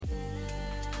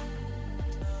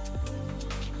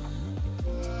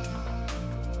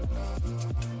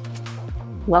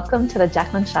Welcome to the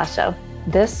Jaclyn Show.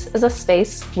 This is a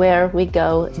space where we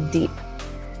go deep,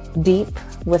 deep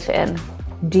within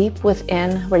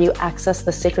where you access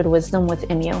the sacred wisdom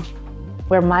within you,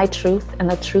 where my truth and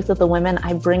the truth of the women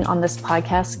I bring on this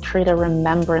podcast create a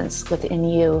remembrance within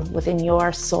you, within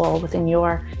your soul, within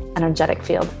your energetic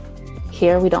field.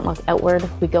 Here, we don't look outward,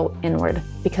 we go inward,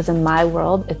 because in my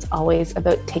world, it's always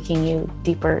about taking you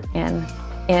deeper in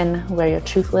where your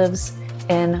truth lives,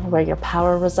 in where your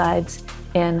power resides,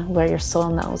 in where your soul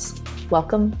knows.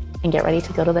 Welcome and get ready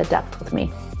to go to the depth with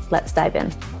me. Let's dive in.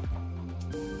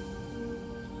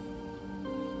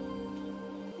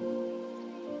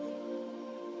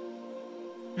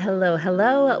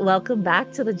 Hello. Welcome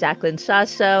back to the Jaclyn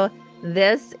Show.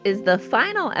 This is the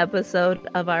final episode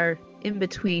of our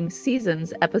in-between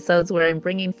seasons episodes where I'm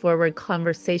bringing forward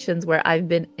conversations where I've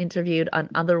been interviewed on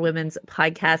other women's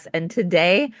podcasts. And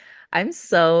today I'm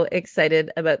so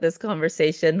excited about this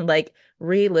conversation, like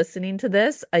re-listening to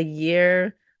this a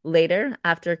year later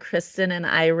after Kristen and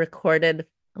I recorded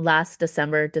last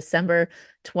December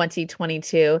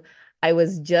 2022. I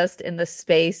was just in the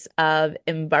space of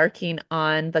embarking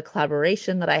on the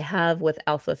collaboration that I have with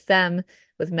Alpha Femme,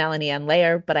 with Melanie Ann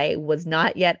Layer, but I was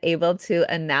not yet able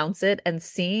to announce it, and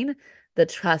seeing the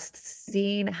trust,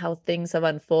 seeing how things have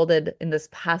unfolded in this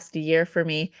past year for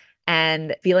me,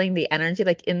 and feeling the energy.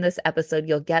 Like in this episode,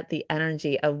 you'll get the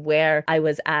energy of where I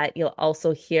was at. You'll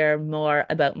also hear more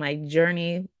about my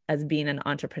journey as being an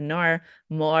entrepreneur,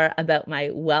 more about my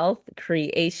wealth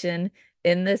creation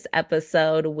in this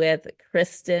episode with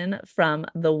Kristen from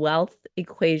the Wealth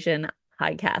Equation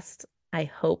podcast. I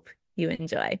hope you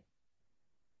enjoy.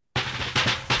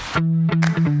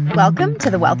 Welcome to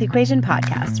the Wealth Equation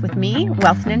podcast with me,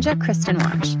 Wealth Ninja Kristen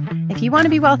Watch. If you want to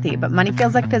be wealthy, but money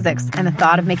feels like physics and the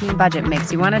thought of making a budget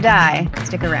makes you want to die,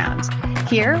 stick around.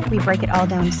 Here, we break it all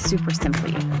down super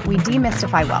simply. We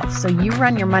demystify wealth so you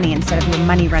run your money instead of your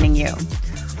money running you.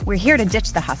 We're here to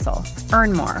ditch the hustle,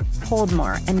 earn more, hold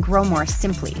more, and grow more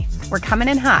simply. We're coming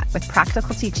in hot with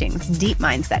practical teachings, deep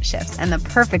mindset shifts, and the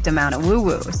perfect amount of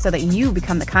woo-woo so that you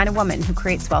become the kind of woman who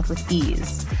creates wealth with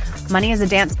ease. Money is a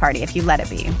dance party if you let it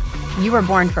be. You were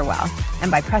born for wealth, and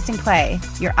by pressing play,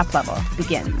 your up level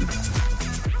begins.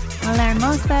 Hola,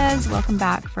 hermosas. Welcome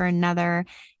back for another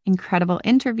incredible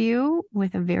interview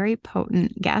with a very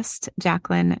potent guest,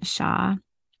 Jaclyn Shaw.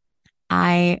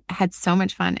 I had so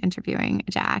much fun interviewing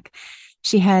Jack.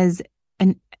 She has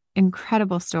an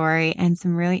incredible story and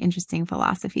some really interesting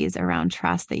philosophies around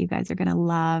trust that you guys are going to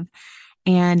love.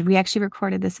 And we actually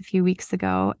recorded this a few weeks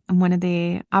ago. And one of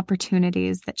the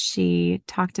opportunities that she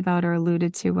talked about or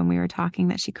alluded to when we were talking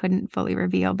that she couldn't fully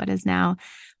reveal, but is now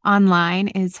online,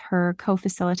 is her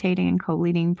co-facilitating and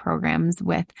co-leading programs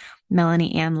with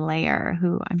Melanie Ann Layer,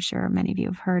 who I'm sure many of you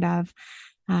have heard of.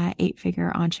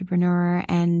 8-figure entrepreneur.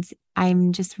 And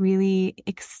I'm just really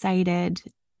excited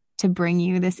to bring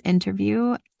you this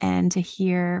interview and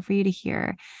for you to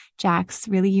hear Jack's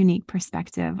really unique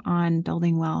perspective on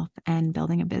building wealth and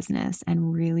building a business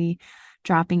and really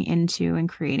dropping into and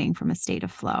creating from a state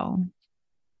of flow.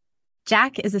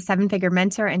 Jack is a 7-figure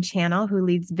mentor and channel who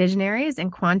leads visionaries in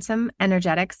quantum,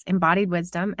 energetics, embodied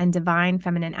wisdom, and divine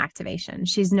feminine activation.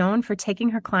 She's known for taking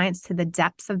her clients to the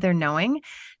depths of their knowing,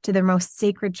 to their most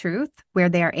sacred truth, where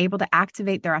they are able to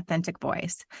activate their authentic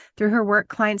voice. Through her work,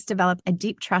 clients develop a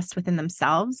deep trust within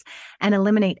themselves and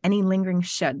eliminate any lingering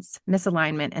shoulds,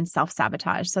 misalignment, and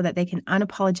self-sabotage so that they can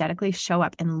unapologetically show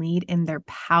up and lead in their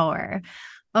power.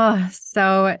 Oh,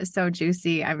 so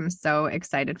juicy. I'm so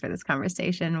excited for this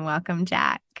conversation. Welcome,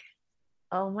 Jack.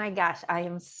 Oh my gosh, I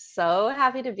am so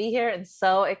happy to be here and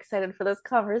so excited for this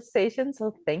conversation.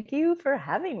 So thank you for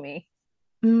having me.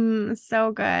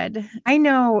 So good. I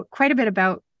know quite a bit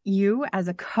about you as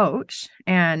a coach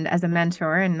and as a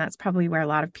mentor, and that's probably where a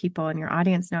lot of people in your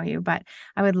audience know you, but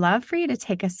I would love for you to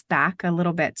take us back a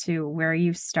little bit to where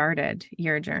you started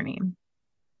your journey.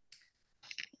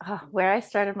 Where I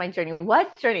started my journey.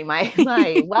 What journey?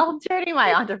 My wealth journey,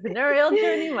 my entrepreneurial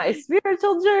journey, my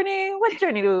spiritual journey. What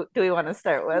journey do we want to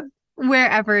start with?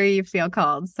 Wherever you feel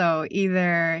called. So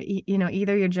either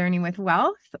your journey with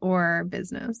wealth or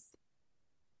business.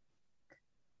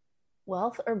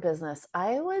 Wealth or business?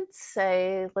 I would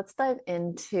say let's dive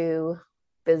into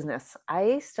business.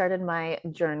 I started my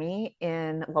journey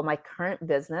my current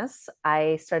business.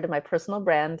 I started my personal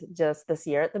brand just this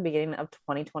year at the beginning of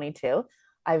 2022.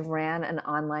 I've ran an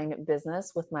online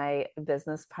business with my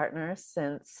business partner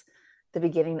since the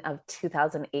beginning of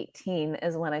 2018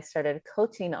 is when I started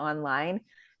coaching online.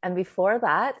 And before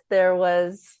that,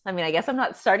 I guess I'm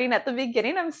not starting at the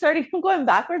beginning, I'm going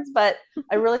backwards, but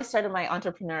I really started my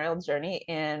entrepreneurial journey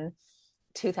in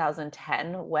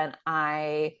 2010 when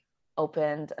I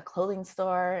opened a clothing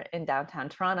store in downtown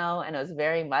Toronto, and it was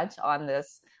very much on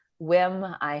this whim.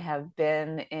 I have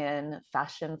been in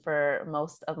fashion for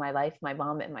most of my life. My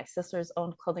mom and my sisters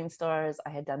owned clothing stores. I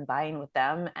had done buying with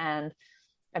them, and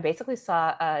I basically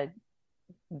saw a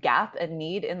gap and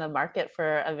need in the market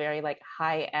for a very like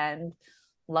high end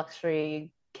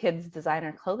luxury kids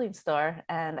designer clothing store.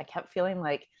 And I kept feeling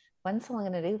like, when's someone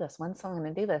going to do this? When's someone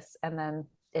going to do this? And then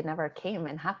it never came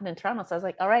and happened in Toronto. So I was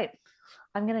like, all right,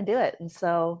 I'm going to do it. And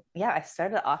so, yeah, I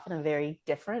started off in a very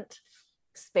different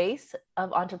space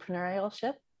of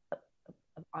entrepreneurship.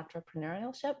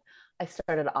 I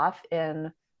started off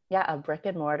in, yeah, a brick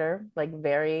and mortar, like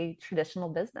very traditional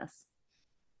business.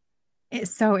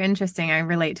 It's so interesting. I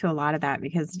relate to a lot of that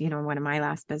because, one of my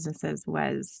last businesses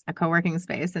was a co-working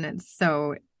space, and it's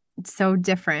so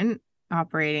different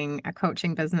operating a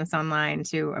coaching business online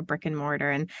to a brick and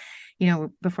mortar. And,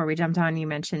 before we jumped on, you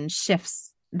mentioned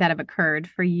shifts that have occurred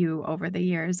for you over the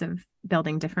years of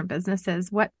building different businesses.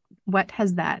 What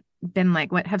has that been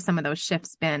like? What have some of those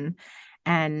shifts been?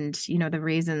 And, the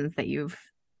reasons that you've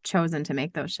chosen to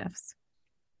make those shifts?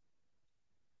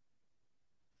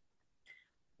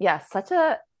 Yeah, such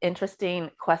a interesting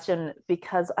question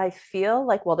because I feel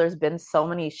like, well, there's been so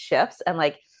many shifts and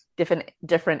like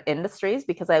different industries,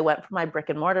 because I went from my brick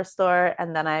and mortar store,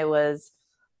 and then I was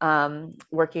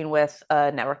working with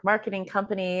a network marketing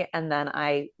company, and then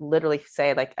I literally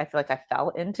say, like, I feel like I fell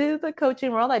into the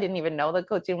coaching world. I didn't even know the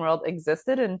coaching world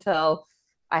existed until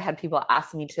I had people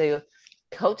ask me to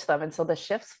coach them. And so the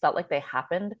shifts felt like they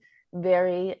happened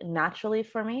very naturally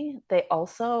for me. They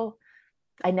also,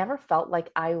 I never felt like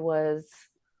I was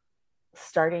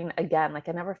starting again. Like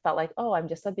I never felt like, oh, I'm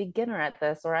just a beginner at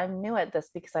this or I'm new at this,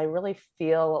 because I really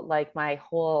feel like my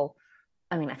whole,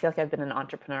 I mean, I feel like I've been an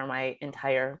entrepreneur my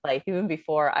entire life, even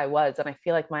before I was. And I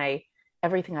feel like my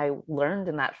everything I learned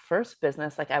in that first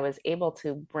business, like I was able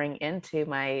to bring into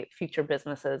my future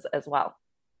businesses as well.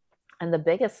 And the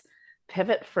biggest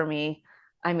pivot for me,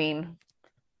 I mean,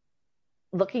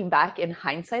 looking back in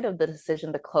hindsight of the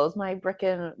decision to close my brick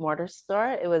and mortar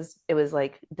store, it was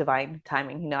like divine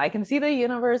timing. I can see the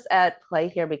universe at play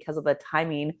here because of the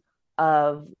timing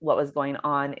of what was going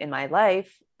on in my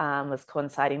life, was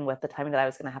coinciding with the timing that I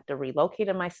was going to have to relocate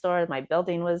in my store. My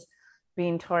building was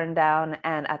being torn down,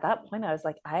 and at that point I was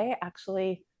like, I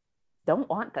actually don't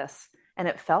want this. And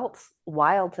it felt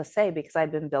wild to say because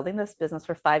I'd been building this business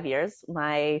for 5 years.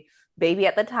 My baby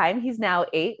at the time, he's now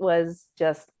 8, was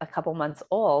just a couple months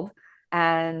old.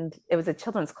 And it was a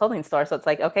children's clothing store. So it's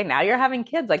like, okay, now you're having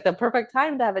kids, like the perfect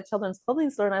time to have a children's clothing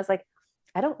store. And I was like,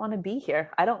 I don't want to be here.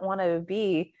 I don't want to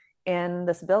be in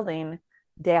this building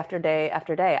day after day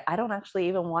after day. I don't actually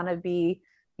even want to be,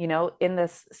 in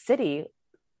this city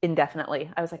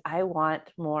indefinitely. I was like, I want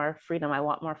more freedom. I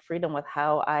want more freedom with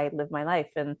how I live my life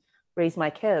and raise my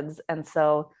kids. And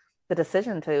so the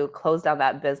decision to close down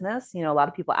that business, a lot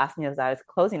of people asked me as I was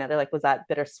closing it, they're like, was that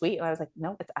bittersweet? And I was like,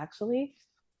 no, it's actually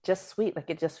just sweet.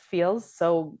 Like it just feels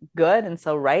so good and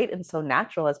so right and so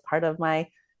natural as part of my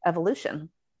evolution.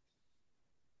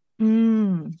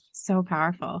 So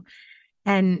powerful.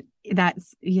 And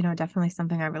that's, definitely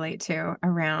something I relate to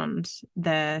around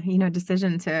the,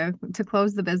 decision to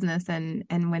close the business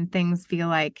and when things feel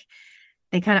like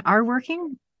they kind of are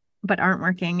working but aren't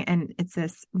working. And it's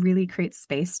this really creates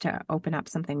space to open up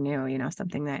something new,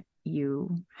 something that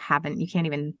you can't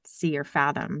even see or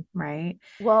fathom, right?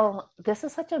 Well, this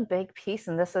is such a big piece,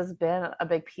 and this has been a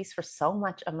big piece for so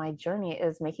much of my journey,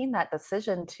 is making that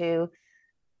decision to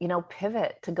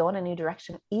pivot, to go in a new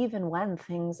direction, even when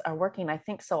things are working. I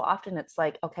think so often it's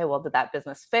like, okay, well, did that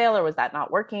business fail or was that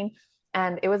not working?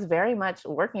 And it was very much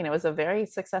working. It was a very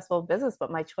successful business,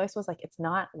 but my choice was like, it's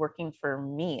not working for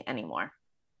me anymore.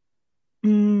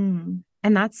 And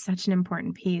that's such an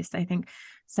important piece. I think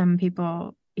some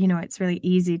people, it's really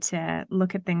easy to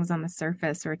look at things on the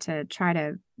surface or to try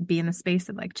to be in the space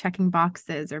of like checking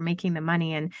boxes or making the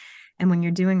money. And when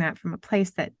you're doing that from a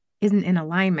place that isn't in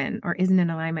alignment or isn't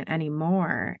in alignment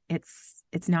anymore, it's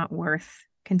not worth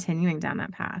continuing down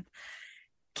that path.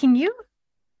 Can you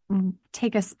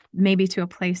take us maybe to a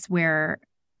place where,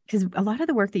 because a lot of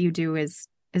the work that you do is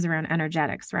around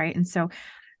energetics, right? And so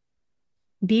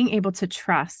being able to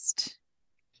trust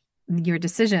your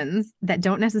decisions that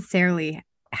don't necessarily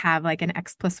have like an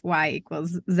X plus Y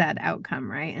equals Z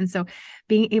outcome, right? And so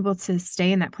being able to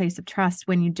stay in that place of trust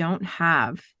when you don't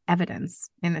have evidence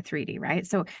in the 3D, right?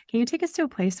 So can you take us to a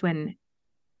place when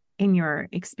in your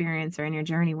experience or in your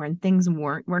journey when things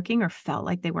weren't working or felt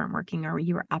like they weren't working or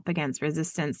you were up against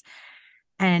resistance,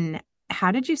 and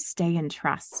how did you stay in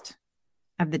trust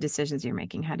of the decisions you're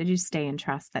making? How did you stay in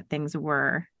trust that things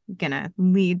were gonna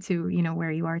lead to,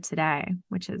 where you are today,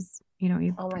 which is, you've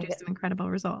Oh my God. produced some incredible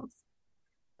results.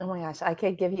 Oh my gosh, I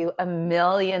could give you a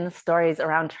million stories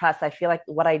around trust. I feel like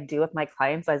what I do with my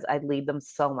clients is I lead them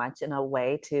so much in a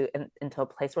way into a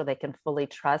place where they can fully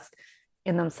trust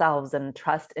in themselves and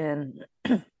trust in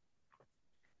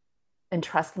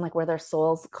like where their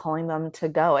soul's calling them to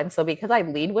go. And so because I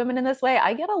lead women in this way,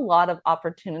 I get a lot of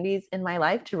opportunities in my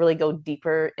life to really go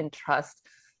deeper in trust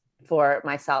for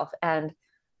myself. And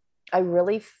I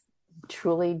really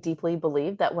truly deeply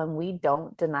believe that when we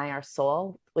don't deny our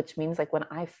soul, which means like when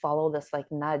I follow this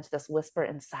like nudge, this whisper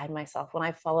inside myself, when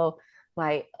I follow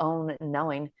my own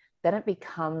knowing, then it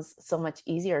becomes so much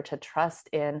easier to trust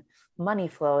in money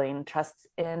flowing, trust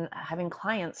in having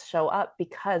clients show up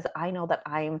because I know that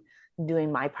I'm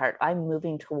doing my part. I'm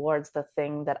moving towards the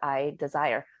thing that I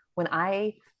desire. When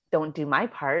I don't do my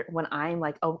part, when I'm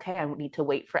like, okay, I need to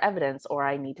wait for evidence, or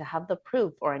I need to have the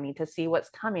proof, or I need to see what's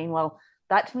coming. Well,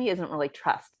 that to me isn't really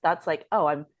trust. That's like, oh,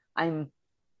 I'm I'm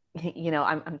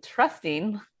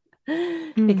trusting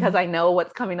because Mm. I know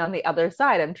what's coming on the other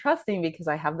side. I'm trusting because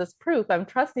I have this proof. I'm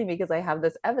trusting because I have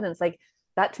this evidence. Like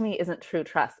that to me isn't true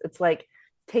trust. It's like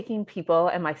taking people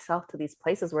and myself to these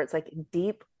places where it's like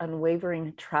deep,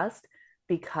 unwavering trust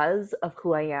because of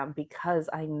who I am, because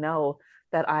I know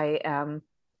that I am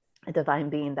a divine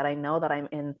being, that I know that I'm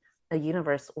in a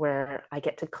universe where I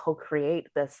get to co-create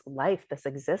this life, this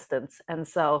existence. And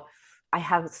so I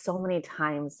have so many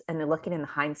times, and looking in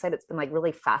hindsight, it's been like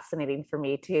really fascinating for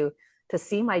me to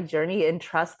see my journey in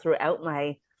trust throughout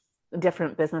my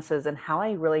different businesses and how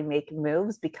I really make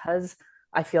moves because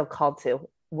I feel called to,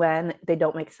 when they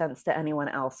don't make sense to anyone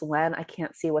else, when I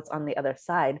can't see what's on the other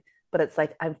side. But it's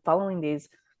like I'm following these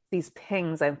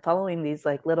pings, I'm following these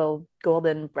like little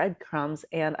golden breadcrumbs,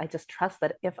 and I just trust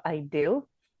that if I do,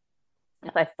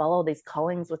 if I follow these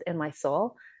callings within my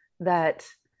soul, that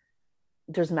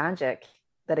there's magic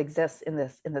that exists in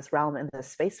this realm, in this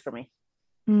space for me.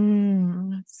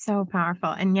 So powerful.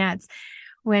 And yet,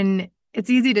 when it's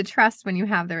easy to trust when you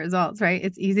have the results, right?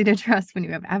 It's easy to trust when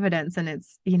you have evidence. And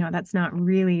it's, that's not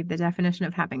really the definition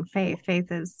of having faith.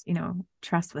 Faith is,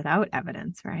 trust without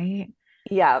evidence, right?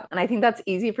 Yeah. And I think that's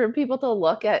easy for people to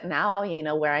look at now,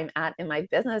 where I'm at in my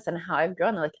business and how I've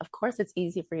grown. They're like, of course, it's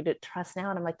easy for you to trust now.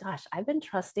 And I'm like, gosh, I've been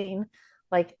trusting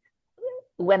like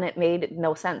when it made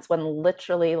no sense, when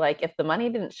literally, like, if the money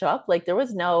didn't show up, like, there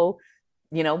was no,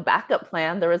 backup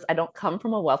plan. I don't come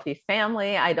from a wealthy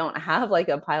family. I don't have like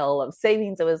a pile of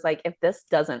savings. It was like, if this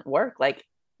doesn't work, like,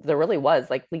 there really was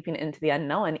like leaping into the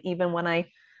unknown. Even when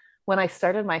I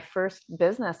started my first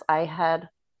business, I had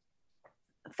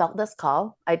felt this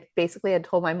call. I basically had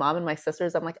told my mom and my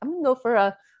sisters, I'm like, I'm gonna go for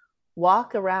a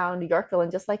walk around Yorkville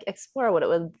and just like explore what it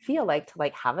would feel like to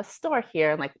like have a store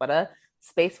here and like what a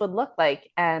space would look like.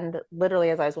 And literally,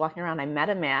 as I was walking around, I met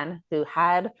a man who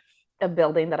had a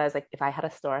building that I was like, if I had a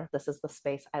store, this is the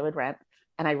space I would rent.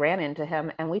 And I ran into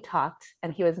him and we talked,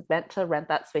 and he was meant to rent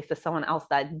that space to someone else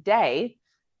that day.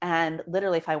 And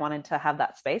literally, if I wanted to have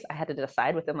that space, I had to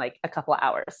decide within like a couple of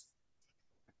hours.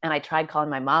 And I tried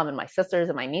calling my mom and my sisters,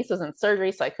 and my niece was in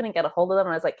surgery, so I couldn't get a hold of them.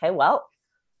 And I was like, okay, well,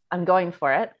 I'm going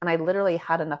for it. And I literally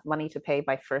had enough money to pay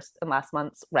my first and last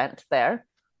month's rent there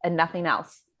and nothing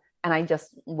else. And I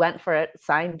just went for it,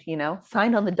 signed,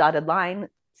 signed on the dotted line,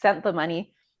 sent the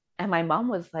money. And my mom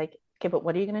was like, okay, but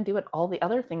what are you going to do with all the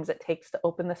other things it takes to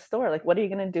open the store? Like, what are you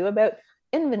going to do about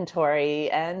inventory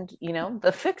and,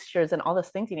 the fixtures and all those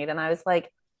things you need? And I was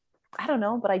like, I don't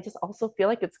know, but I just also feel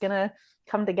like it's going to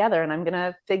come together and I'm going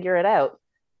to figure it out.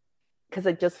 Cause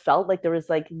it just felt like there was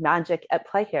like magic at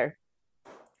play here.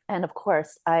 And of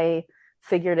course, I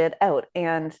figured it out.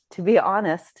 And to be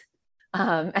honest,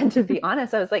 I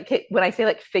was like, when I say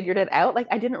like figured it out, like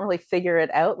I didn't really figure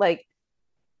it out. Like,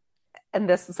 and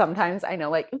this sometimes I know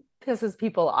like pisses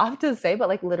people off to say, but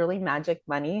like literally magic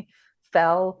money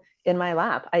fell in my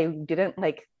lap. I didn't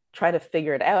like try to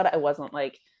figure it out. I wasn't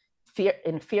like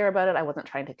fear about it. I wasn't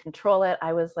trying to control it.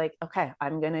 I was like, okay,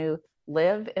 I'm going to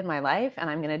live in my life and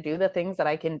I'm going to do the things that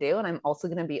I can do. And I'm also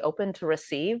going to be open to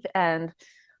receive. And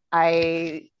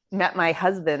I met my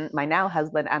husband, my now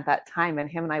husband at that time, and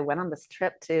him and I went on this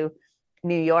trip to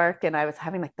New York, and I was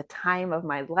having like the time of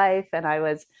my life. And I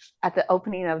was at the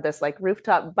opening of this like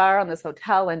rooftop bar on this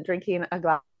hotel and drinking a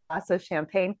glass of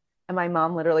champagne. And my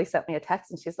mom literally sent me a text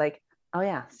and she's like, oh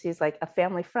yeah, she's like, a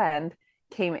family friend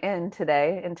came in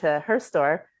today into her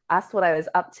store, asked what I was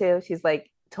up to. She's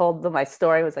like, told them my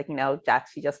story, was like, Jack,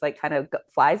 she just like kind of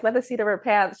flies by the seat of her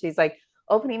pants. She's like,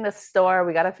 opening this store,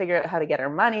 we got to figure out how to get her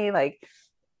money. Like,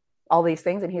 all these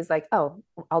things. And he's like, oh,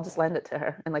 I'll just lend it to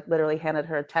her. And like literally handed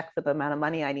her a check for the amount of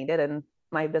money I needed. And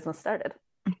my business started.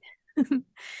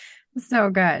 So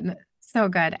good. So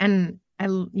good. And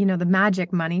the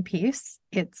magic money piece,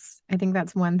 I think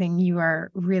that's one thing you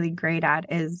are really great at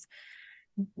is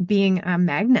being a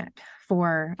magnet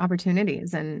for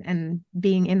opportunities and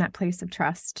being in that place of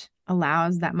trust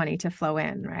allows that money to flow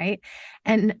in, right?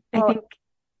 And I think, Well,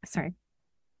 sorry.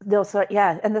 no, so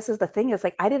yeah, and this is the thing is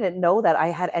like I didn't know that I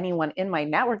had anyone in my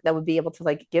network that would be able to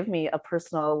like give me a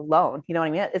personal loan. You know what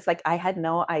I mean? It's like I had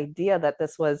no idea that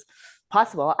this was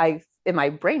possible. I in my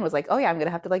brain was like, oh yeah, I'm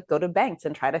gonna have to like go to banks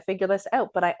and try to figure this out.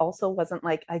 But I also wasn't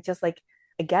like I just like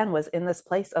again was in this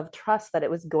place of trust that it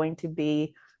was going to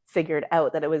be figured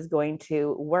out, that it was going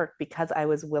to work because I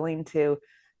was willing to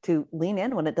lean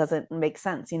in when it doesn't make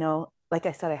sense. You know, like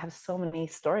I said, I have so many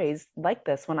stories like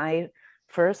this when I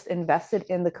first invested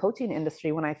in the coaching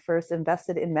industry, when I first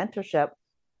invested in mentorship,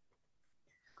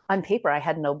 on paper, I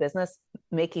had no business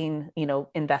making,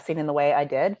 investing in the way I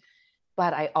did.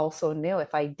 But I also knew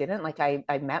if I didn't, like I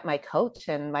met my coach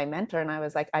and my mentor, and I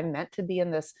was like, I'm meant to be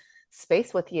in this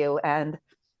space with you. And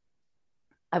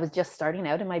I was just starting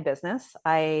out in my business.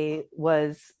 I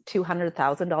was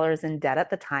 $200,000 in debt at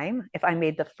the time. If I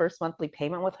made the first monthly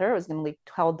payment with her, it was going to leave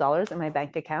 $12 in my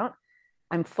bank account.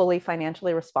 I'm fully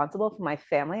financially responsible for my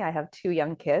family. I have two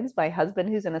young kids, my husband,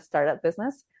 who's in a startup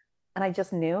business. And I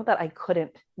just knew that I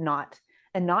couldn't not.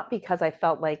 And not because I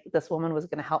felt like this woman was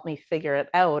going to help me figure it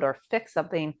out or fix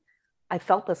something. I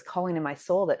felt this calling in my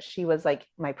soul that she was like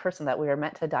my person, that we were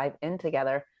meant to dive in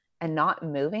together, and not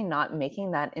moving, not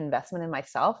making that investment in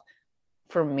myself.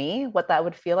 For me, what that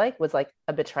would feel like was like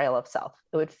a betrayal of self.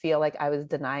 It would feel like I was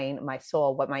denying my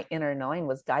soul, what my inner knowing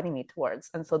was guiding me towards.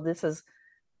 And so this is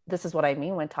what I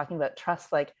mean when talking about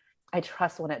trust. Like I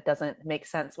trust when it doesn't make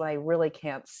sense, when I really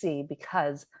can't see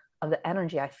because of the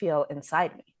energy I feel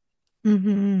inside me.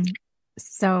 Mm-hmm.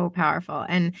 So powerful.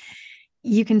 And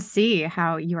you can see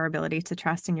how your ability to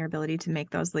trust and your ability to make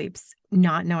those leaps,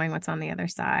 not knowing what's on the other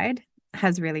side,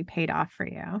 has really paid off for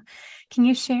you. Can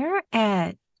you share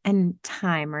a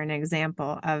time or an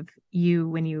example of you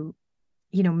when you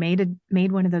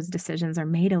made one of those decisions or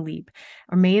made a leap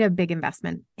or made a big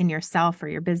investment in yourself or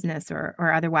your business or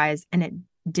otherwise, and it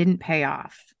didn't pay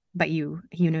off, but you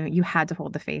know you had to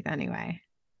hold the faith anyway?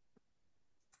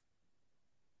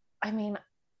 I mean,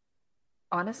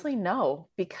 honestly, no,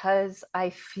 because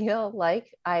I feel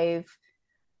like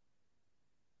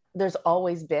there's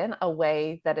always been a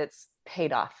way that it's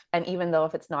paid off. And even though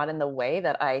if it's not in the way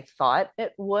that I thought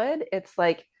it would, it's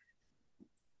like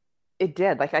it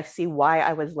did. Like I see why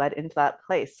I was led into that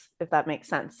place, if that makes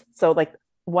sense. So like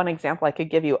one example I could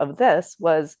give you of this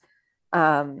was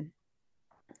um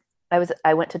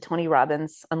I went to Tony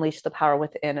Robbins Unleash the Power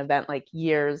Within event like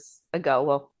years ago.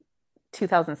 Well,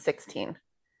 2016,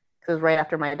 because right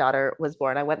after my daughter was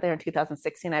born. I went there in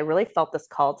 2016. I really felt this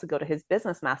call to go to his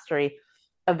business mastery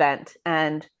event.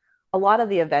 And a lot of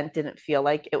the event didn't feel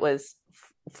like it was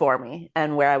for me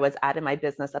and where I was at in my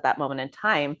business at that moment in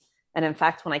time. And in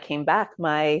fact, when I came back,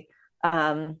 my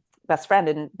best friend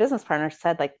and business partner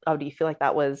said, like, oh, do you feel like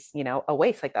that was, a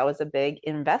waste? Like that was a big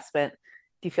investment.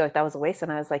 Do you feel like that was a waste?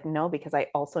 And I was like, no, because I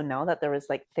also know that there was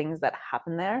like things that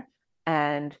happened there,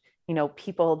 and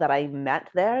people that I met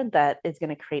there that is going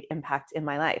to create impact in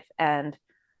my life. And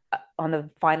on the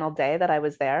final day that I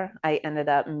was there, I ended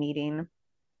up meeting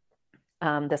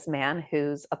this man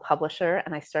who's a publisher,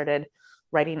 and I started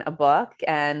writing a book.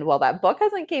 And while that book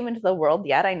hasn't came into the world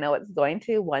yet, I know it's going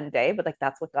to one day. But like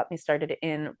that's what got me started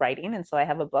in writing. And so I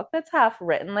have a book that's half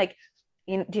written. Like,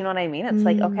 do you know what I mean? It's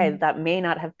like okay, Mm. that may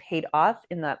not have paid off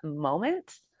in that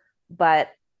moment, but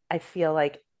I feel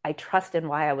like I trust in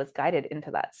why I was guided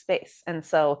into that space. And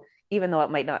so even though it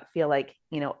might not feel like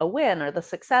a win or the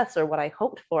success or what I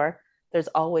hoped for, there's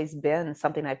always been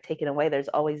something I've taken away. There's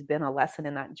always been a lesson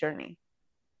in that journey.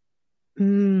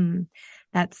 Mm.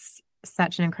 That's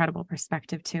such an incredible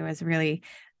perspective too, is really,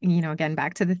 again,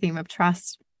 back to the theme of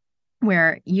trust,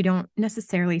 where you don't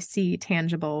necessarily see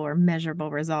tangible or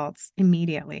measurable results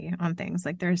immediately on things.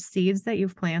 Like there's seeds that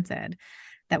you've planted,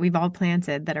 that we've all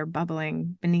planted, that are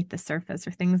bubbling beneath the surface,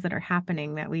 or things that are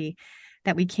happening that we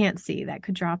can't see, that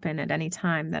could drop in at any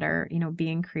time, that are,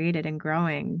 being created and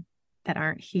growing, that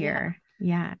aren't Yeah. here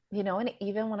yet. And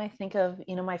even when I think of,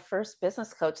 my first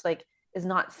business coach, like, is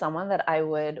not someone that I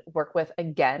would work with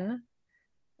again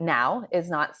now, is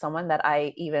not someone that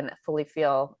I even fully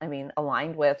feel, I mean,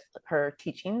 aligned with her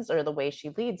teachings or the way she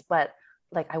leads. But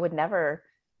like, I would never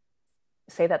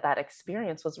say that that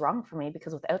experience was wrong for me,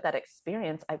 because without that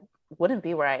experience, I wouldn't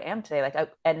be where I am today.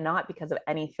 And not because of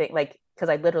anything, like, because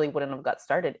I literally wouldn't have got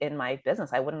started in my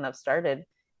business. I wouldn't have started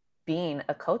being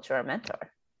a coach or a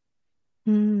mentor.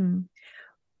 Mm.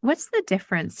 What's the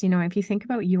difference, if you think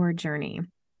about your journey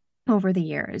over the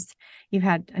years? You've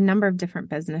had a number of different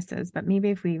businesses, but maybe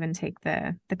if we even take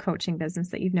the coaching business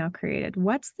that you've now created,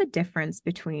 what's the difference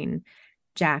between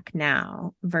Jack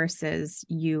now versus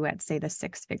you at, say, the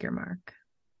six-figure mark?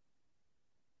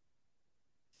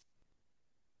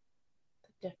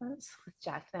 The difference with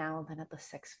Jack now than at the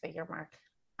six-figure mark.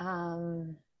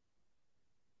 Um,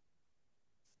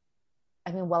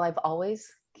 I mean, while I've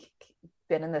always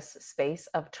been in this space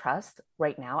of trust,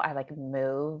 right now I like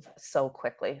move so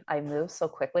quickly. I move so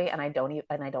quickly, and I don't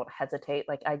hesitate.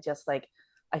 Like, I just like,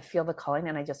 I feel the calling,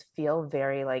 and I just feel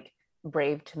very like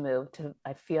brave to move to.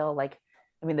 I feel like,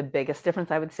 I mean, the biggest difference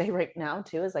I would say right now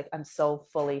too is like I'm so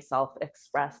fully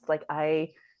self-expressed. Like,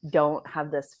 I don't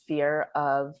have this fear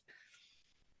of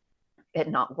it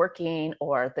not working,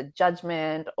 or the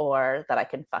judgment, or that I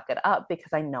can fuck it up,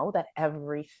 because I know that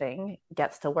everything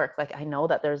gets to work. Like, I know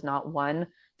that there's not one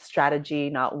strategy,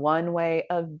 not one way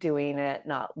of doing it,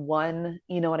 not one,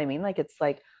 you know what I mean? Like, it's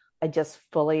like, I just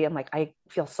fully am like, I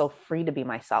feel so free to be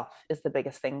myself is the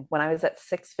biggest thing. When I was at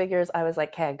six figures, I was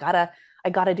like, okay, I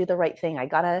gotta do the right thing. I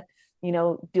gotta,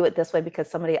 do it this way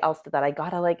because somebody else did that. I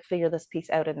gotta like figure this piece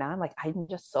out. And now I'm like, I'm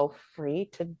just so free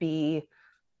to be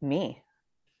me.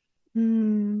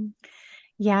 Mm.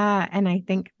 Yeah, and I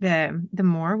think the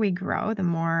more we grow, the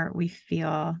more we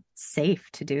feel safe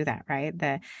to do that, right?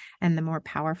 And the more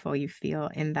powerful you feel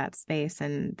in that space,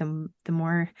 and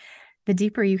the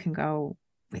deeper you can go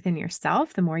within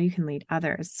yourself, the more you can lead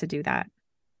others to do that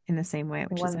in the same way,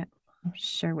 which is, One I'm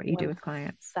sure, what you do with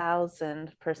clients.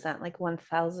 1000%, like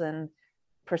 1000%.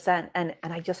 And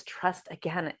I just trust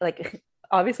again, like,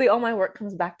 obviously all my work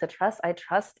comes back to trust. I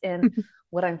trust in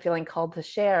what I'm feeling called to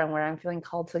share and where I'm feeling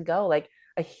called to go. Like,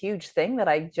 a huge thing that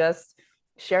I just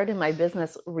shared in my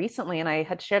business recently, and I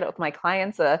had shared it with my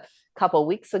clients a couple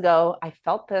weeks ago. I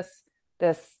felt this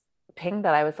ping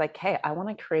that I was like, hey, I want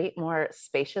to create more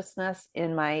spaciousness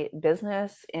in my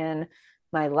business, in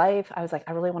my life. I was like,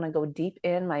 I really want to go deep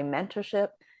in my mentorship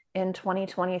in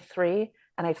 2023.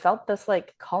 And I felt this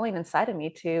like calling inside of me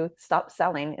to stop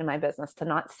selling in my business, to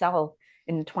not sell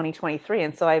in 2023.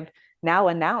 And so I've now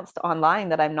announced online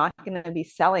that I'm not going to be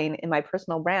selling in my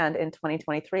personal brand in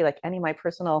 2023, like any of my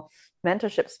personal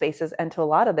mentorship spaces. And to a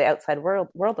lot of the outside world,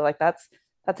 they're like, that's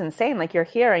insane. Like, you're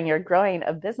here and you're growing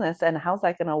a business, and how's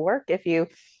that going to work if you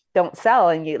don't sell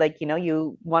and you like,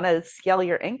 you want to scale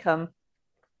your income?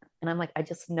 And I'm like, I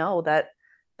just know that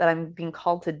I'm being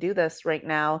called to do this right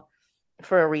now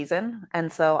for a reason.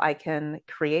 And so I can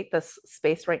create this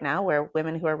space right now where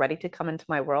women who are ready to come into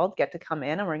my world get to come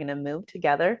in, and we're going to move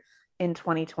together in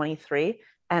 2023.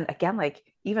 And again, like,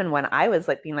 even when I was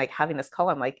like being like having this call,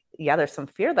 I'm like, yeah, there's some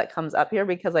fear that comes up here,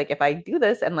 because like, if I do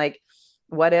this, and like,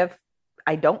 what if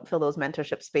I don't fill those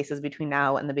mentorship spaces between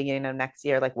now and the beginning of next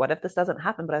year? Like, what if this doesn't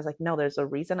happen? But I was like, no, there's a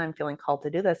reason I'm feeling called to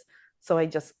do this. So I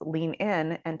just lean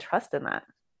in and trust in that.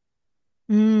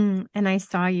 And I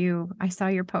saw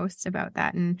your post about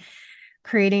that, and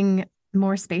creating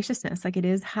more spaciousness. Like, it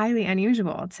is highly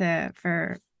unusual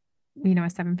for a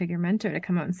seven-figure mentor to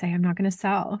come out and say, I'm not going to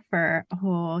sell for a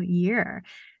whole year.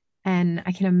 And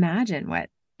I can imagine what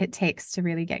it takes to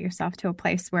really get yourself to a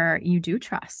place where you do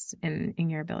trust in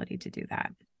your ability to do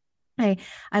that. I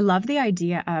I love the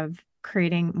idea of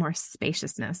creating more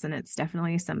spaciousness, and it's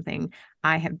definitely something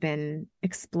I have been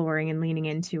exploring and leaning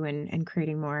into, and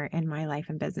creating more in my life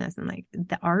and business, and like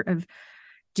the art of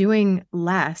doing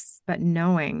less but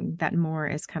knowing that more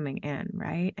is coming in,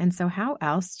 right? And so how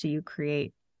else do you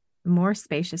create more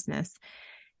spaciousness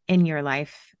in your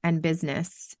life and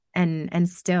business, and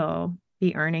still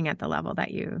be earning at the level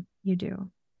that you do?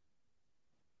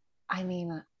 I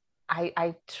mean,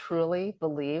 I truly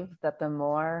believe that the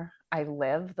more I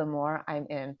live, the more I'm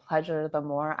in pleasure, the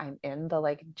more I'm in the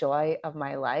like joy of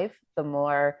my life, the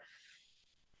more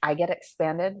I get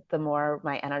expanded, the more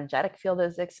my energetic field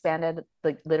is expanded.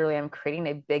 Like, literally, I'm creating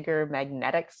a bigger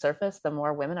magnetic surface. The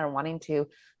more women are wanting to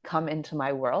come into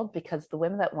my world, because the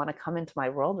women that want to come into my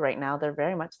world right now, they're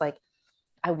very much like,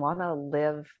 I want to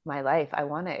live my life. I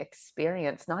want to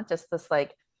experience not just this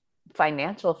like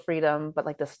financial freedom, but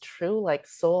like this true like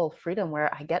soul freedom,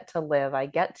 where I get to live. I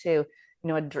get to,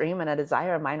 a dream and a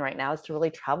desire of mine right now is to really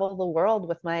travel the world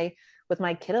with my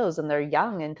kiddos, and they're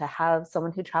young, and to have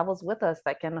someone who travels with us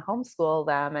that can homeschool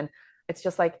them. And it's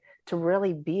just like to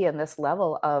really be in this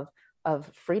level of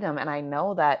freedom. And I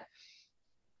know that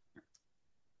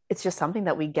it's just something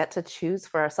that we get to choose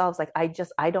for ourselves. Like I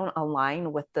don't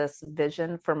align with this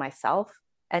vision for myself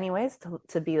anyways,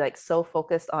 to be like so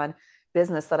focused on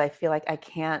business that I feel like I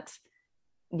can't,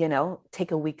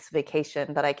 take a week's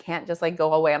vacation, that I can't just like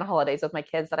go away on holidays with my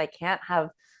kids, that I can't have,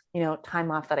 time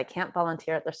off, that I can't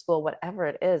volunteer at their school, whatever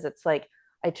it is. It's like,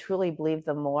 I truly believe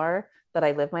the more that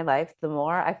I live my life, the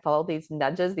more I follow these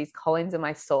nudges, these callings in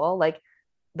my soul, like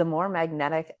the more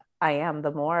magnetic I am,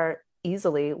 the more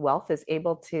easily wealth is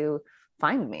able to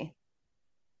find me.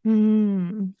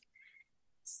 Mm,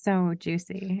 so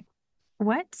juicy.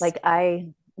 What? Like I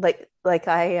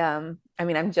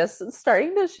mean, I'm just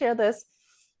starting to share this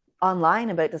online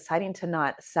about deciding to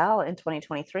not sell in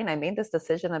 2023. And I made this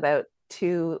decision about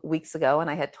 2 weeks ago. And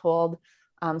I had told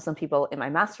some people in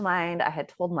my mastermind, I had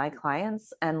told my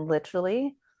clients, and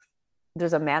literally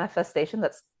there's a manifestation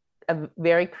that's a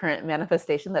very current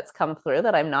manifestation that's come through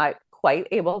that I'm not quite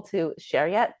able to share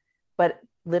yet. But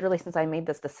literally, since I made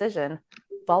this decision,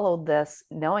 followed this,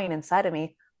 knowing inside of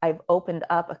me, I've opened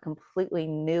up a completely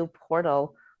new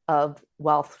portal of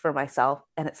wealth for myself.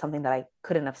 And it's something that I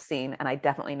couldn't have seen. And I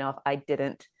definitely know if I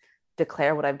didn't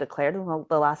declare what I've declared in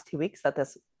the last 2 weeks, that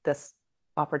this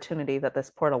opportunity, that this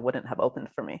portal wouldn't have opened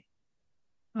for me.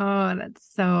 Oh, that's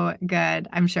so good.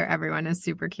 I'm sure everyone is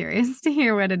super curious to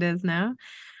hear what it is now.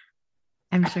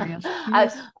 I'm sure you'll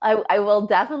I will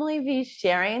definitely be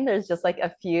sharing. There's just like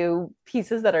a few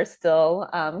pieces that are still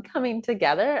coming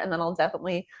together, and then I'll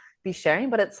definitely be sharing.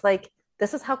 But it's like,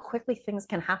 this is how quickly things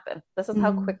can happen. This is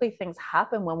how Mm, quickly things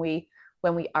happen when we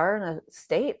are in a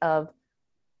state of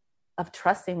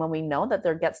trusting, when we know that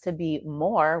there gets to be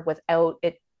more without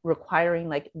it requiring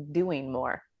like doing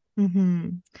more. hmm.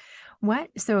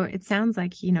 So it sounds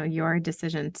like, your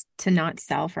decision to not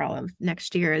sell for all of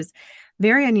next year is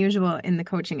very unusual in the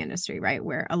coaching industry, right?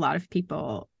 Where a lot of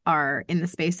people are in the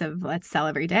space of let's sell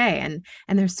every day. And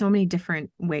there's so many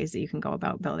different ways that you can go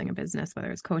about building a business,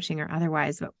 whether it's coaching or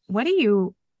otherwise. But what do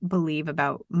you believe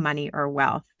about money or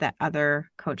wealth that other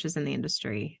coaches in the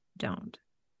industry don't?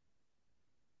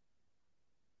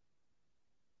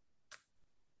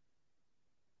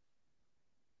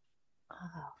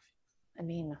 Oh, I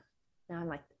mean, now I'm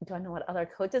like, do I know what other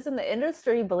coaches in the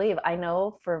industry believe? I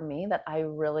know for me that I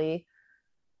really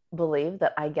believe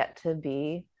that I get to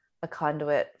be a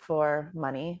conduit for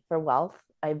money, for wealth.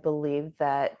 I believe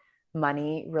that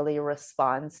money really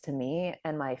responds to me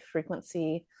and my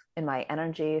frequency and my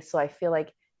energy. So I feel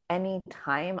like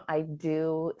anytime I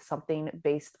do something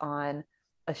based on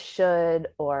a should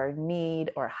or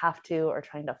need or have to or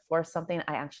trying to force something,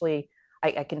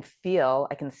 I can feel,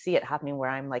 I can see it happening where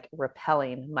I'm like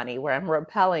repelling money, where I'm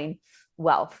repelling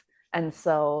wealth. And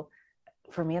so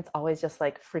for me, it's always just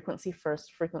like frequency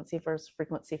first, frequency first,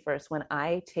 frequency first. When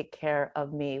I take care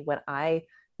of me, when I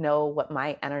know what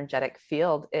my energetic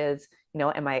field is,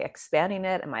 am I expanding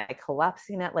it? Am I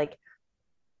collapsing it? Like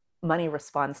money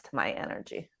responds to my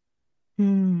energy.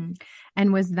 Hmm.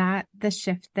 And was that the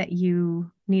shift that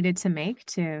you needed to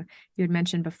make you had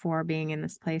mentioned before being in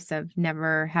this place of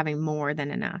never having more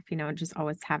than enough, just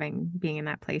always being in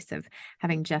that place of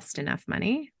having just enough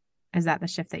money? Is that the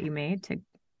shift that you made to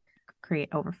create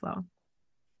overflow?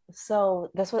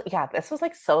 So this was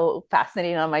like so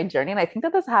fascinating on my journey. And I think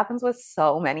that this happens with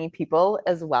so many people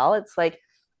as well. It's like,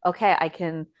 okay, I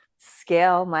can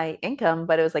scale my income,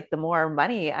 but it was like the more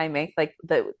money I make, like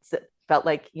it felt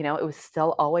like, it was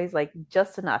still always like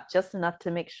just enough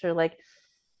to make sure like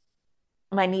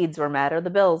my needs were met or the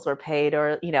bills were paid,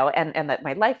 or and that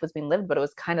my life was being lived. But it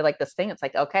was kind of like this thing, it's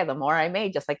like, okay, the more I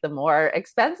made, just like the more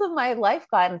expensive my life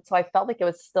got. And so I felt like it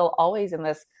was still always in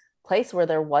this place where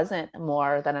there wasn't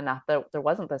more than enough, there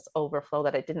wasn't this overflow,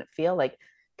 that it didn't feel like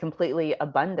completely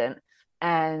abundant.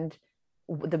 And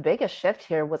the biggest shift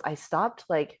here was I stopped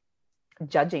like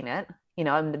judging it.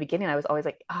 In the beginning I was always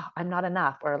like, oh, I'm not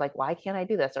enough, or like, why can't I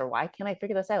do this, or why can't I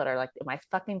figure this out, or like, am I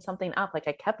fucking something up? Like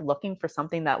I kept looking for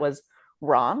something that was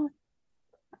wrong.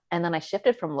 And then I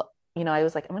shifted from, I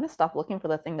was like, I'm going to stop looking for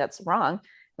the thing that's wrong.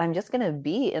 And I'm just going to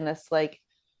be in this like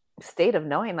state of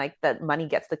knowing like that money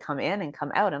gets to come in and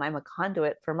come out, and I'm a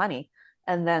conduit for money.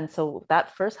 And then so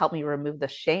that first helped me remove the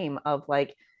shame of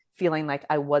like feeling like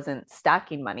I wasn't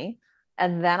stacking money.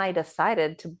 And then I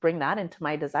decided to bring that into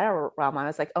my desire realm. I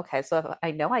was like, okay, so if I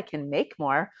know I can make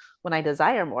more when I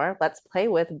desire more, let's play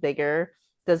with bigger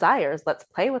desires. Let's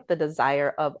play with the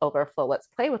desire of overflow. Let's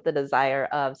play with the desire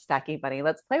of stacking money.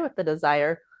 Let's play with the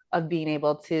desire of being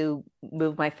able to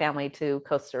move my family to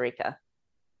Costa Rica.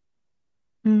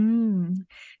 Mm.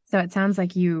 So it sounds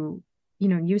like you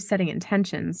setting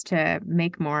intentions to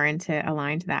make more and to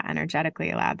align to that energetically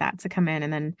allowed that to come in.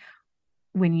 And then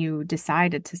when you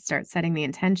decided to start setting the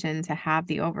intention to have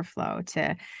the overflow,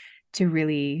 to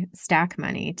really stack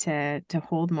money, to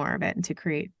hold more of it and to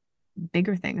create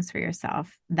bigger things for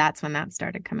yourself, that's when that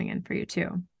started coming in for you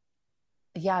too.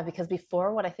 Yeah, because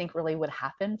before what I think really would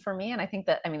happen for me, and I think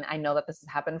that, I mean, I know that this has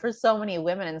happened for so many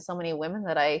women and so many women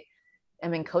that I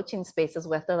am in coaching spaces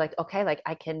with, they're like, okay, like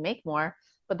I can make more,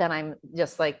 but then I'm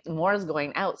just like, more is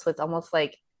going out. So it's almost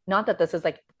like, not that this is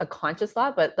like a conscious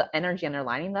thought, but the energy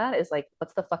underlining that is like,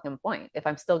 what's the fucking point if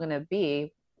I'm still going to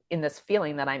be in this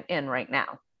feeling that I'm in right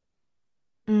now?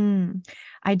 Mm.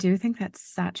 I do think that's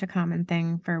such a common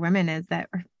thing for women is that,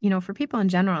 or, for people in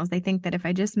general, is they think that if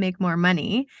I just make more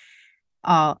money,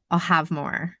 I'll have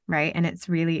more, right? And it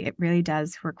really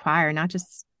does require not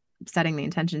just setting the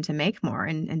intention to make more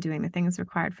and doing the things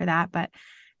required for that, but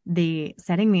the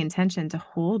setting the intention to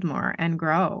hold more and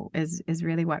grow is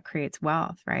really what creates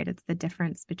wealth, right? It's the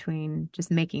difference between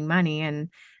just making money and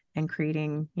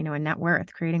creating, a net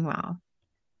worth, creating wealth.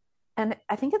 And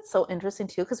I think it's so interesting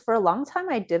too, because for a long time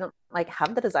I didn't like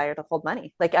have the desire to hold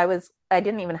money. I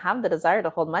didn't even have the desire to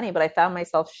hold money, but I found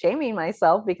myself shaming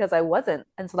myself because I wasn't.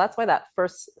 And so that's why that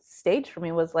first stage for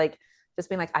me was like just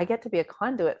being like, I get to be a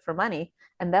conduit for money.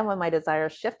 And then when my desire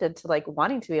shifted to like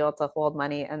wanting to be able to hold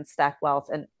money and stack wealth,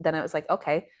 and then it was like,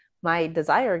 okay, my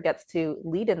desire gets to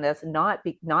lead in this, not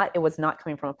it was not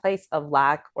coming from a place of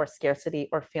lack or scarcity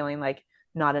or feeling like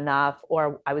not enough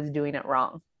or I was doing it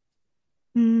wrong.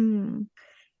 Mm.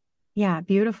 Yeah,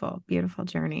 beautiful, beautiful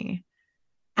journey.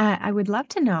 I would love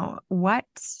to know what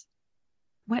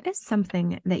is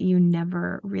something that you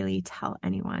never really tell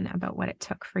anyone about what it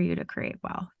took for you to create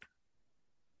wealth?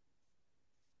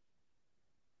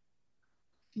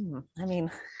 I mean,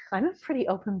 I'm a pretty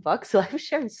open book, so I've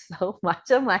shared so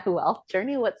much of my wealth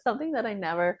journey. What's something that I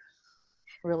never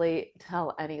really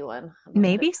tell anyone about what it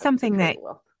Maybe took to something that create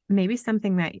wealth? maybe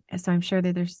something that so I'm sure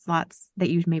that there's lots that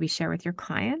you maybe share with your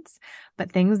clients, but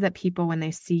things that people when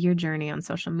they see your journey on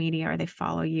social media or they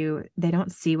follow you, they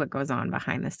don't see what goes on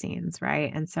behind the scenes, right?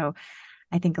 And so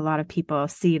I think a lot of people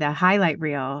see the highlight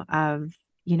reel of,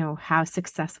 how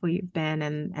successful you've been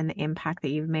and the impact that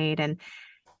you've made and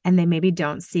they maybe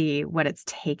don't see what it's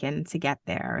taken to get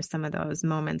there, or some of those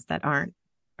moments that aren't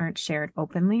shared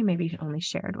openly, maybe only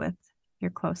shared with your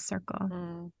close circle.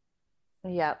 Mm,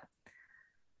 yeah.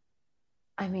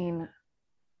 I mean,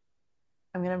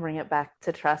 I'm gonna bring it back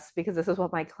to trust because this is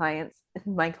what my clients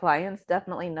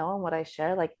definitely know and what I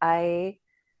share. Like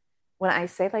when I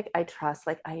say like I trust,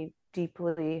 like I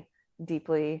deeply,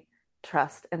 deeply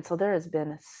trust. And so there has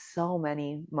been so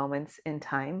many moments in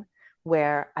time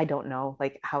where I don't know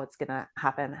like how it's gonna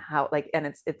happen, how like and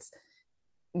it's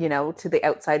to the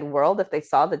outside world, if they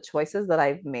saw the choices that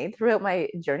I've made throughout my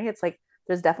journey, it's like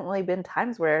there's definitely been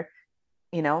times where,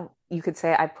 you could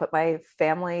say I put my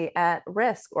family at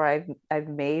risk or I've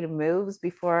made moves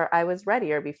before I was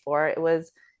ready or before it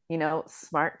was,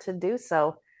 smart to do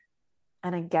so.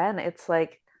 And again, it's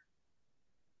like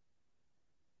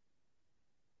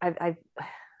I've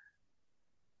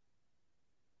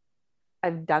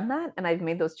I've done that and I've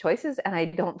made those choices and I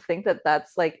don't think that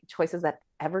that's like choices that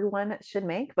everyone should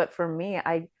make, but for me,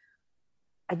 I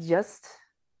just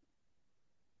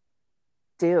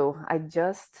do. I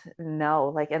just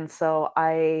know. Like, and so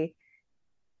I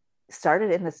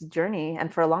started in this journey,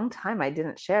 and for a long time I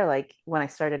didn't share like when I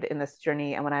started in this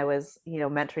journey and when I was,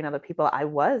 mentoring other people, I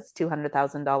was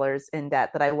 $200,000 in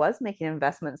debt, that I was making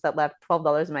investments that left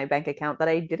 $12 in my bank account, that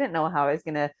I didn't know how I was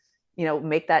going to,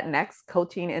 make that next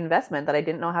coaching investment, that I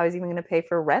didn't know how I was even going to pay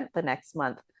for rent the next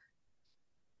month.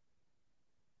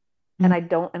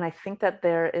 Mm. And I think that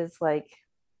there is like,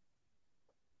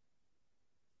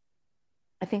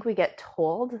 I think we get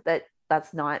told that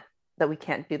that's not, that we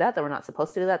can't do that we're not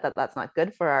supposed to do that that's not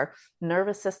good for our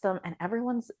nervous system, and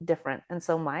everyone's different. And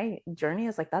so my journey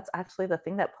is like that's actually the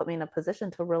thing that put me in a position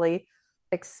to really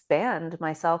expand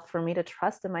myself, for me to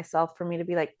trust in myself, for me to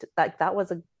be like that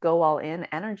was a go all in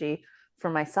energy for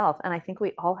myself. And I think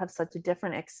we all have such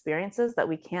different experiences that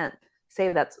we can't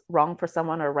say that's wrong for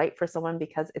someone or right for someone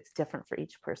because it's different for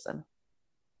each person.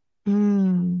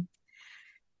 Mm,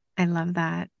 I love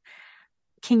that.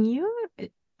 Can you,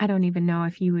 I don't even know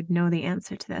if you would know the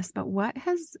answer to this, but what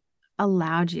has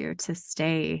allowed you to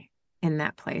stay in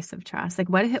that place of trust? Like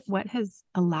what has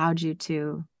allowed you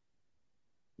to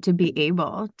be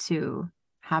able to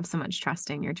have so much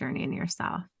trust in your journey and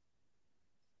yourself?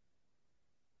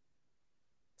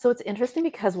 So it's interesting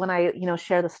because when I,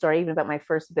 share the story even about my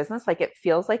first business, like it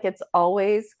feels like it's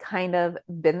always kind of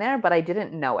been there, but I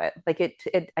didn't know it. Like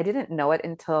I didn't know it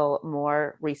until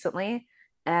more recently.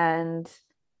 And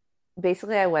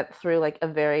basically I went through like a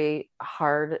very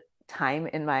hard time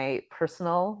in my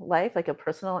personal life, like a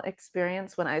personal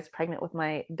experience when I was pregnant with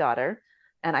my daughter.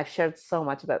 And I've shared so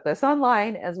much about this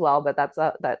online as well, but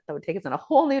that would take us in a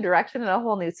whole new direction and a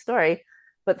whole new story.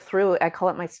 But through, I call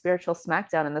it my spiritual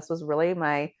smackdown, and this was really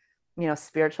my,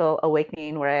 spiritual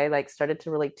awakening where I like started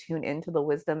to really tune into the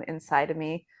wisdom inside of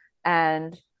me.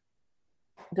 And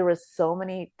there was so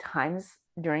many times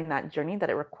during that journey that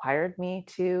it required me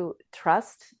to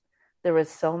trust. There was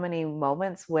so many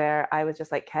moments where I was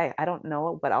just like, hey, I don't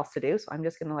know what else to do, so I'm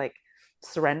just going to like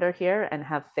surrender here and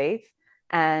have faith.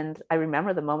 And I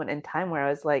remember the moment in time where I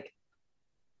was like,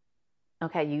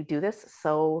 okay, you do this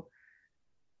so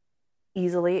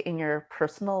easily in your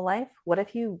personal life. What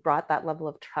if you brought that level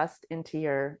of trust into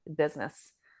your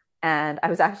business? And I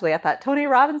was actually at that Tony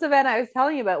Robbins event I was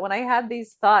telling you about. When I had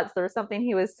these thoughts, there was something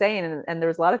he was saying, and there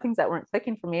was a lot of things that weren't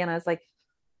clicking for me. And I was like,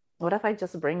 what if I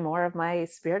just bring more of my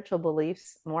spiritual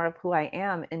beliefs, more of who I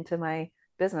am into my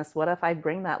business? What if I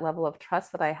bring that level of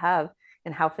trust that I have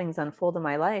in how things unfold in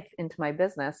my life into my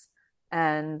business?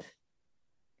 And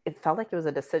it felt like it was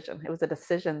a decision. It was a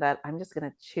decision that I'm just going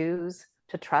to choose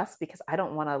to trust because I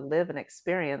don't want to live an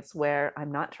experience where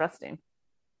I'm not trusting.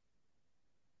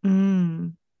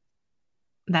 Mm,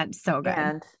 that's so good.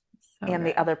 And So and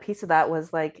the good. other piece of that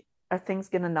was like, are things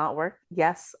going to not work?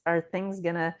 Yes. Are things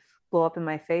going to blow up in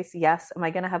my face? Yes. Am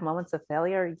I going to have moments of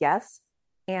failure? Yes.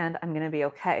 And I'm going to be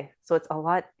okay. So it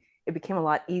became a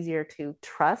lot easier to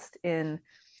trust in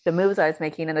the moves I was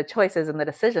making and the choices and the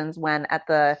decisions when at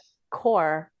the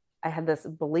core, I had this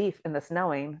belief and this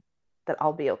knowing that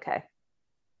I'll be okay.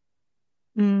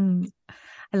 Mm.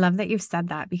 I love that you've said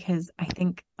that because I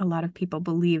think a lot of people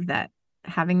believe that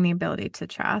having the ability to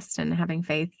trust and having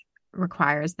faith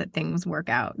requires that things work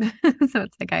out. So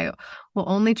it's like I will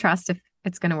only trust if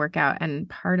it's going to work out. And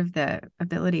part of the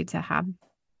ability to have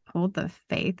hold the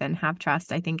faith and have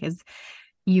trust, I think, is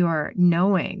your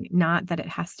knowing not that it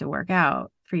has to work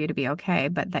out for you to be okay,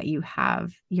 but that you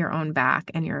have your own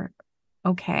back and you're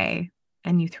okay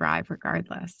and you thrive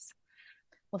regardless.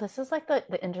 Well, this is like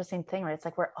the interesting thing, right? It's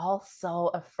like we're all so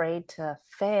afraid to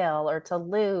fail or to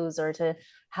lose or to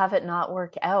have it not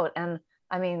work out. And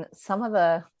I mean, some of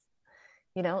the,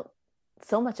 you know,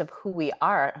 so much of who we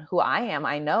are, who I am,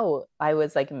 I know I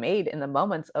was like made in the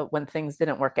moments of when things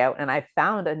didn't work out. And I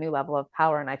found a new level of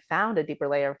power and I found a deeper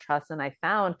layer of trust and I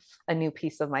found a new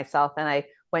piece of myself. And I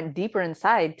went deeper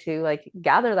inside to like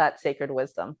gather that sacred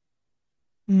wisdom.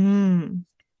 Mm.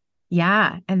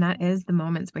 Yeah, and that is the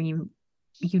moments where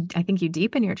I think you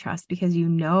deepen your trust because you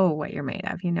know what you're made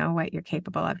of, you know what you're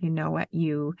capable of, you know what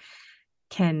you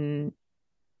can,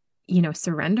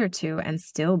 surrender to and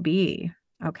still be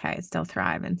okay, still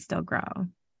thrive and still grow.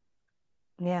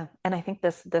 Yeah. And I think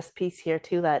this piece here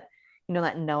too, that,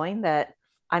 that knowing that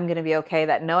I'm gonna be okay,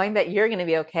 that knowing that you're gonna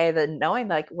be okay, that knowing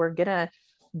like we're gonna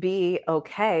be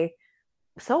okay.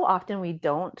 So often we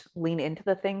don't lean into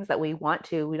the things that we want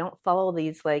to. We don't follow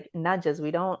these like nudges.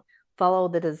 We don't follow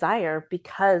the desire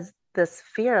because this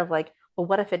fear of like, well,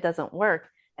 what if it doesn't work?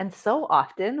 And so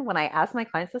often when I ask my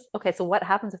clients this, okay, so what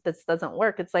happens if this doesn't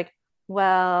work? It's like,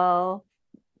 well,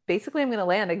 basically I'm going to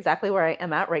land exactly where I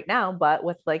am at right now, but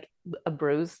with like a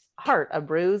bruised heart, a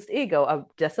bruised ego, a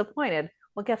disappointed.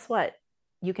 Well, guess what?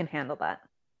 You can handle that.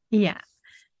 Yeah.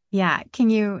 Yeah. Can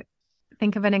you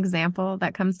think of an example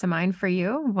that comes to mind for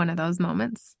you, one of those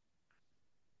moments?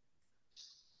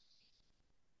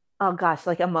 Oh gosh,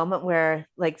 like a moment where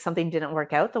like something didn't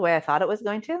work out the way I thought it was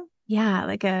going to. Yeah,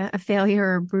 like a failure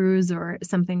or a bruise or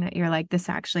something that you're like, this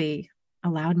actually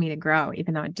allowed me to grow,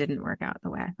 even though it didn't work out the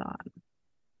way I thought.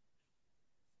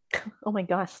 Oh my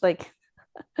gosh, like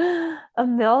a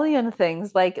million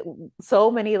things, like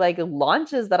so many like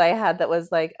launches that I had that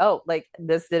was like, oh, like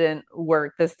this didn't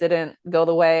work, this didn't go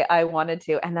the way I wanted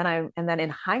to. And then in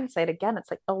hindsight again,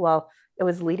 it's like, oh well, it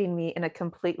was leading me in a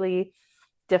completely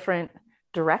different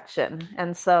direction.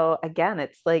 And so again,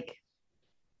 it's like,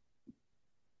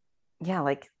 yeah,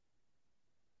 like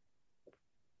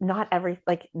not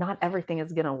everything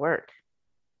is gonna work.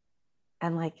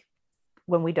 And like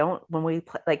when we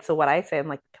play, like, so what I say, I'm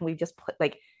like, can we just play,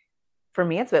 like, for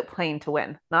me, it's about playing to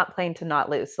win, not playing to not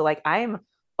lose. So like I'm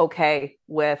okay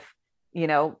with, you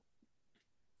know,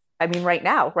 I mean, right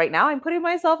now I'm putting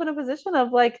myself in a position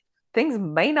of like things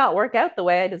may not work out the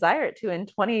way I desire it to in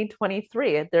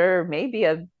 2023. There may be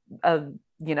a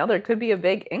there could be a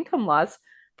big income loss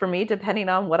for me depending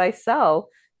on what I sell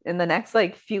in the next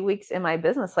like few weeks in my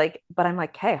business. Like, but I'm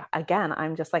like, hey, again,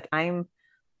 I'm just like I'm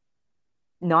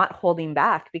not holding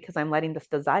back because I'm letting this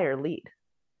desire lead.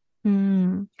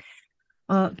 Mm.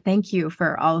 Well, thank you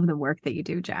for all of the work that you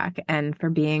do, Jack, and for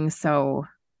being so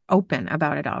open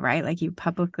about it all, right? Like you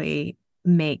publicly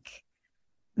make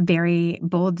very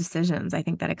bold decisions, I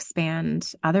think, that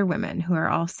expand other women who are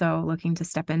also looking to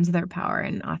step into their power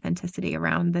and authenticity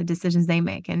around the decisions they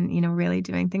make and, really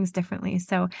doing things differently.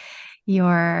 So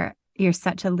you're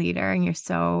such a leader, and you're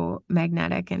so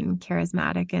magnetic and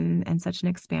charismatic and such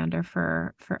an expander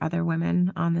for other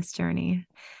women on this journey.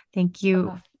 Thank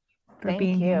you for Thank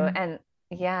being you. here. And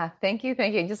yeah, thank you.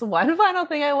 Thank you. Just one final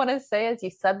thing I want to say is you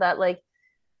said that, like,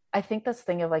 I think this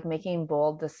thing of like making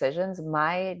bold decisions,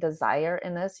 my desire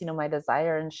in this, my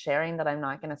desire in sharing that I'm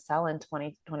not going to sell in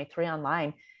 2023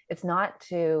 online, it's not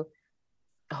to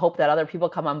hope that other people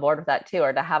come on board with that too,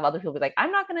 or to have other people be like,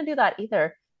 I'm not going to do that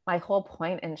either. My whole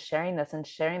point in sharing this and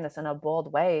sharing this in a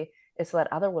bold way is so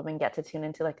that other women get to tune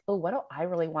into, like, oh, what do I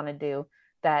really want to do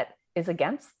that is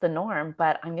against the norm,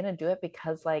 but I'm going to do it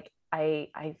because, like,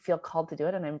 I feel called to do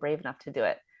it and I'm brave enough to do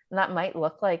it. And that might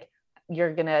look like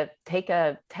you're going to take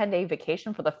a 10-day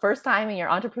vacation for the first time in your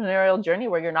entrepreneurial journey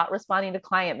where you're not responding to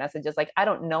client messages. Like, I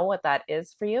don't know what that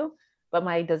is for you, but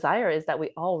my desire is that we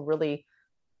all really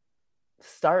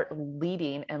start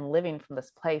leading and living from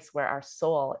this place where our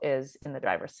soul is in the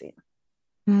driver's seat.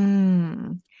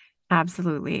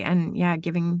 Absolutely. And yeah,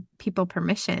 giving people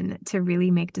permission to really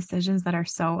make decisions that are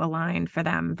so aligned for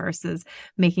them versus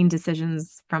making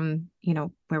decisions from,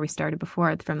 where we started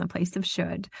before, from the place of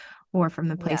should, or from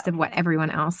the place of what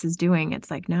everyone else is doing. It's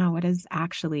like, no, what is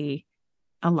actually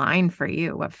aligned for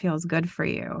you? What feels good for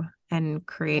you? And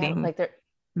creating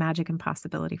magic and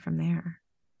possibility from there.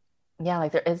 Yeah,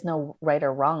 like there is no right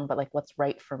or wrong, but like what's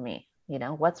right for me,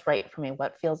 what's right for me,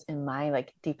 what feels in my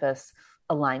like deepest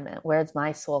alignment, where's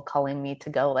my soul calling me to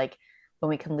go. Like when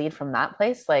we can lead from that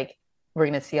place, like we're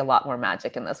going to see a lot more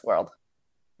magic in this world.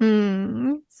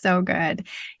 So good.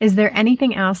 Is there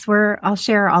anything else I'll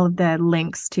share all of the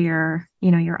links to your,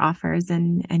 your offers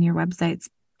and your websites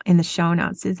in the show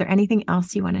notes. Is there anything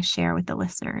else you want to share with the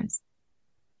listeners?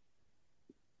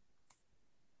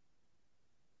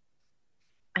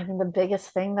 I mean, the biggest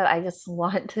thing that I just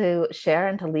want to share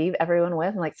and to leave everyone with,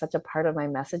 and like such a part of my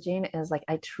messaging, is like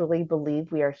I truly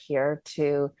believe we are here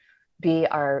to be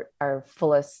our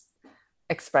fullest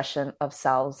expression of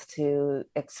selves, to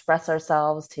express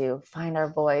ourselves, to find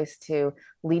our voice, to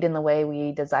lead in the way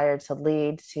we desire to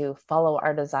lead, to follow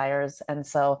our desires. And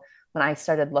so when I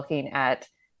started looking at,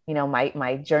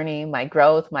 my journey, my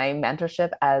growth, my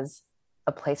mentorship as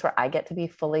a place where I get to be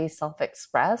fully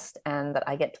self-expressed and that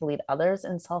I get to lead others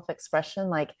in self-expression,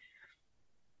 like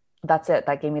that's it.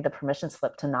 That gave me the permission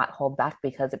slip to not hold back,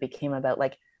 because it became about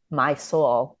like my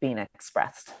soul being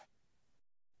expressed.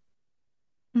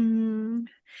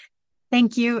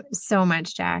 Thank you so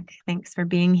much, Jack. Thanks for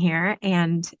being here.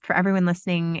 And for everyone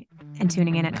listening and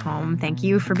tuning in at home, thank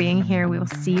you for being here. We will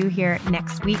see you here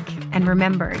next week. And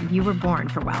remember, you were born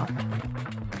for wealth.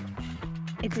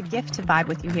 It's a gift to vibe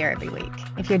with you here every week.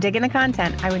 If you're digging the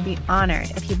content, I would be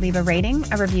honored if you'd leave a rating,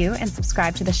 a review, and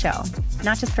subscribe to the show.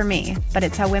 Not just for me, but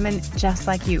it's how women just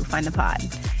like you find the pod.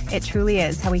 It truly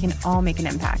is how we can all make an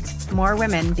impact. More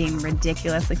women being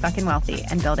ridiculously fucking wealthy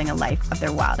and building a life of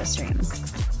their wildest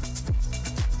dreams.